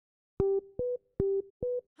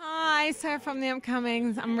nice from the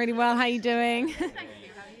upcomings. I'm really well. How are you doing?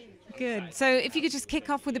 Good. So if you could just kick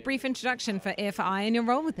off with a brief introduction for Ear for Eye and your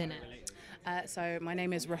role within it. So my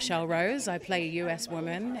name is Rochelle Rose. I play a US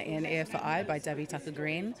woman in Ear for Eye by Debbie Tucker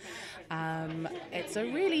Green. It's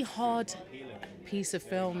a really hard piece of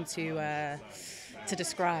film to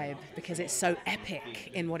describe because it's so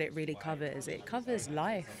epic in what it really covers. It covers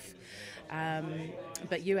life.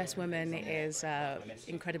 But US Woman is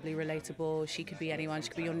incredibly relatable. She could be anyone. She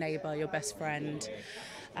could be your neighbor, your best friend.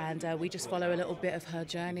 And we just follow a little bit of her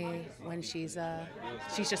journey when she's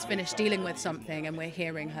just finished dealing with something, and we're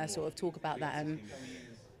hearing her sort of talk about that, and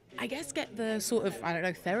I guess get the sort of, I don't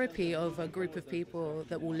know, therapy of a group of people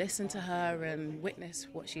that will listen to her and witness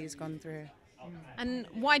what she's gone through. And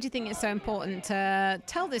why do you think it's so important to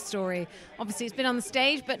tell this story? Obviously, it's been on the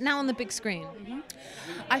stage, but now on the big screen.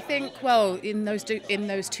 I think, well, in those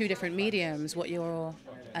two different mediums, what you're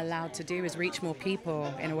allowed to do is reach more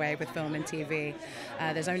people in a way with film and TV.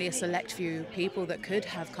 There's only a select few people that could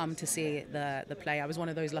have come to see the play. I was one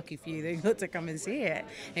of those lucky few that got to come and see it.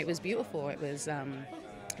 It was beautiful. It was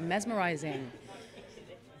mesmerizing.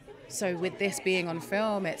 So with this being on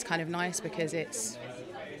film, it's kind of nice because it's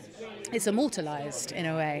immortalized in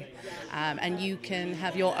a way, and you can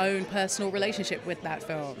have your own personal relationship with that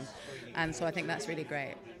film, and so I think that's really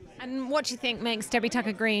great. And what do you think makes Debbie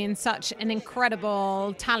Tucker Green such an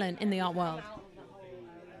incredible talent in the art world?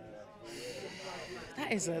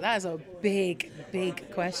 That is a big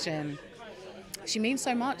question. She means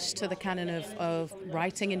so much to the canon of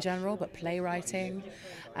writing in general, but playwriting.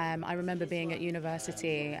 I remember being at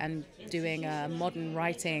university and doing a modern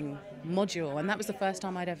writing module, and that was the first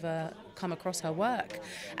time I'd ever come across her work.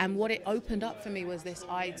 And what it opened up for me was this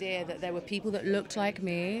idea that there were people that looked like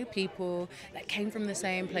me, people that came from the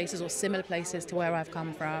same places or similar places to where I've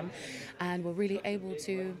come from, and were really able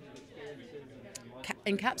to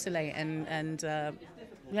encapsulate and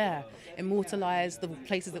immortalize the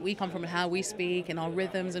places that we come from and how we speak and our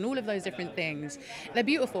rhythms and all of those different things. They're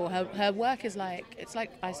beautiful. Her work is like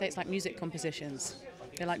music compositions.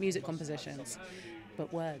 They're like music compositions,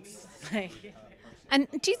 but words. And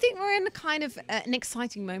do you think we're in a kind of an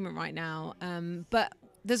exciting moment right now? But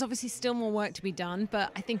there's obviously still more work to be done,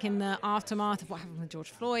 but I think in the aftermath of what happened with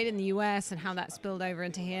George Floyd in the US and how that spilled over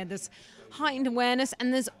into here, there's heightened awareness,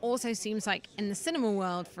 and there's also seems like in the cinema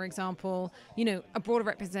world, for example, you know, a broader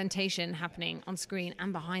representation happening on screen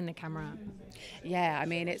and behind the camera. Yeah, I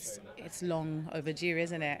mean, it's long overdue,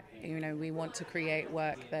 isn't it? You know, we want to create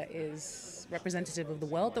work that is representative of the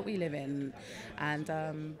world that we live in, and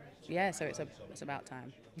so it's about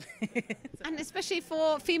time. And especially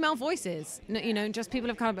for female voices, you know, just people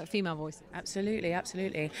of colour, but female voices. Absolutely.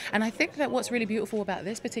 And I think that what's really beautiful about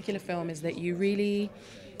this particular film is that you really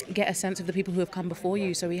get a sense of the people who have come before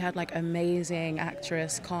you. So we had like amazing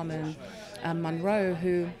actress Carmen Munro,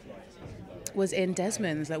 who was in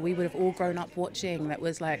Desmond's, that we would have all grown up watching, that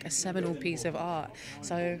was like a seminal piece of art.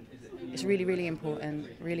 So it's really important,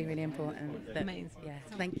 really important. Amazing. Yeah,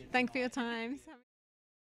 thank you. Thank you for your time.